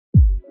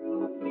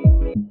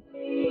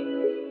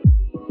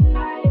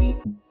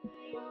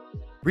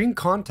Bring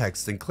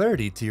context and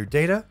clarity to your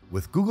data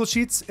with Google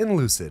Sheets in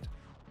Lucid.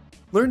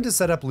 Learn to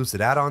set up Lucid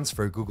add-ons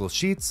for Google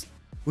Sheets,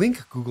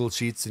 link Google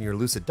Sheets in your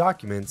Lucid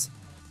documents,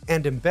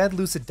 and embed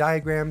Lucid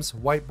diagrams,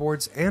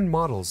 whiteboards, and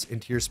models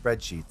into your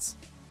spreadsheets.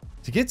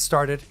 To get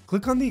started,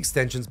 click on the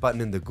Extensions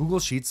button in the Google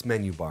Sheets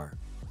menu bar.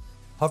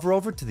 Hover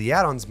over to the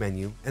Add-ons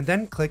menu and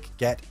then click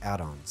Get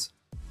Add-ons.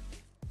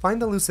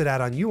 Find the Lucid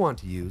add-on you want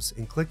to use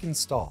and click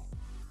Install.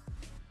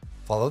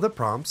 Follow the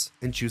prompts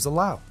and choose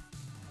Allow.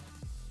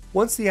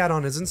 Once the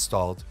add-on is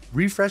installed,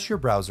 refresh your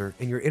browser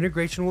and your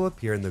integration will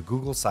appear in the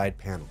Google side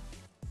panel.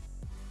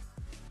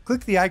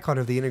 Click the icon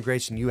of the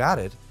integration you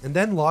added and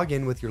then log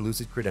in with your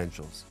Lucid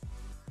credentials.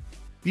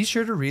 Be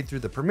sure to read through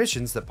the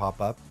permissions that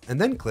pop up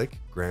and then click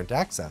Grant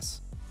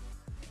Access.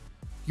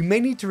 You may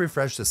need to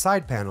refresh the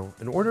side panel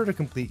in order to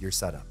complete your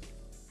setup.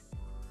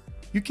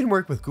 You can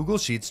work with Google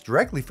Sheets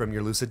directly from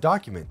your Lucid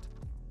document.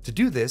 To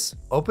do this,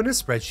 open a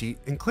spreadsheet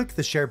and click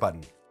the Share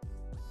button.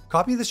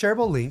 Copy the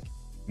shareable link,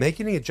 make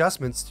any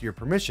adjustments to your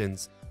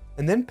permissions,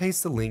 and then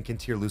paste the link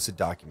into your Lucid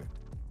document.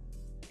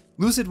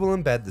 Lucid will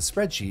embed the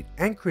spreadsheet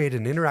and create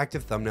an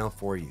interactive thumbnail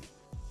for you.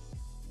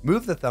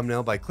 Move the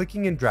thumbnail by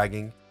clicking and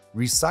dragging,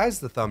 resize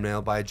the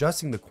thumbnail by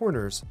adjusting the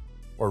corners,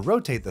 or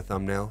rotate the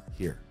thumbnail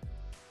here.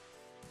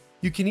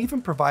 You can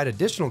even provide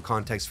additional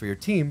context for your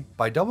team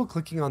by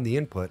double-clicking on the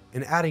input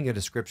and adding a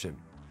description.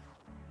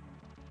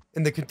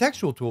 In the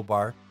contextual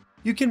toolbar,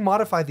 you can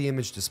modify the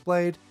image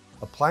displayed,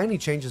 apply any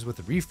changes with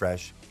a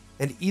refresh,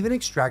 and even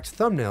extract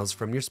thumbnails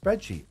from your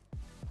spreadsheet.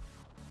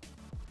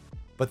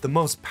 But the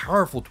most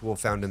powerful tool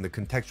found in the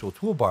contextual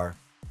toolbar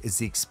is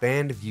the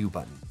Expand View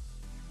button.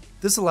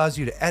 This allows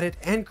you to edit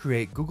and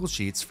create Google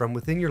Sheets from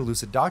within your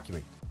Lucid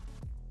document.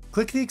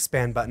 Click the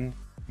Expand button,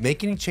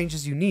 make any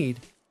changes you need,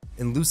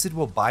 and Lucid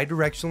will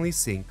bidirectionally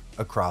sync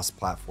across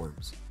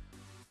platforms.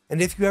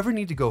 And if you ever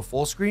need to go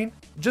full screen,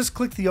 just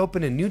click the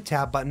Open a New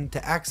Tab button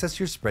to access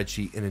your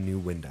spreadsheet in a new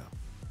window.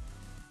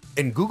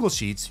 In Google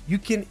Sheets, you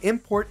can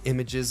import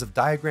images of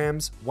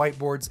diagrams,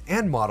 whiteboards,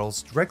 and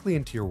models directly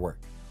into your work.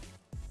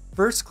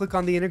 First, click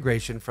on the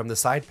integration from the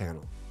side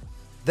panel.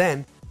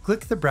 Then,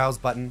 click the Browse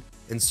button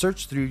and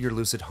search through your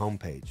Lucid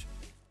homepage.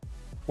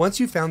 Once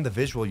you've found the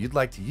visual you'd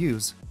like to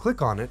use,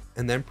 click on it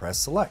and then press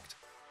Select.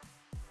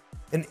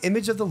 An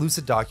image of the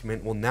Lucid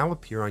document will now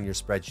appear on your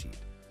spreadsheet.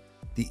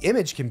 The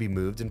image can be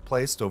moved and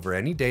placed over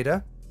any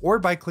data, or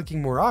by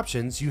clicking more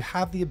options, you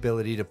have the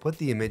ability to put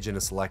the image in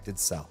a selected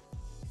cell.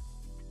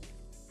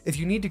 If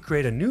you need to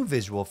create a new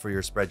visual for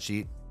your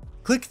spreadsheet,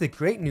 click the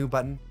Create New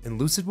button and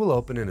Lucid will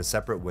open in a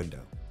separate window.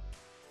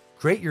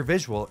 Create your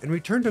visual and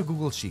return to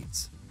Google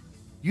Sheets.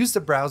 Use the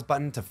Browse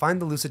button to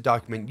find the Lucid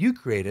document you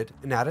created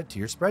and add it to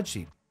your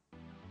spreadsheet.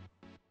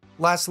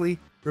 Lastly,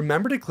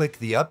 remember to click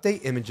the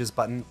Update Images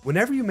button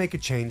whenever you make a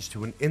change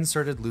to an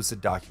inserted Lucid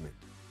document.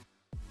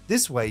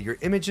 This way, your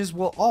images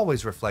will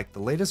always reflect the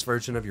latest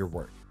version of your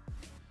work.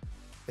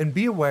 And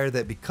be aware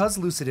that because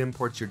Lucid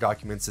imports your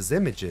documents as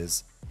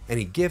images,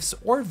 any GIFs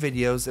or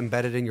videos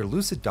embedded in your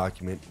Lucid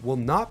document will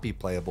not be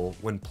playable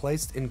when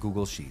placed in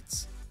Google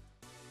Sheets.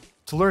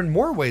 To learn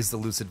more ways the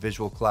Lucid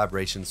Visual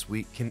Collaboration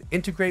Suite can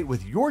integrate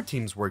with your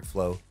team's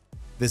workflow,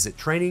 visit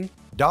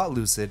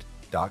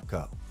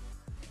training.lucid.co.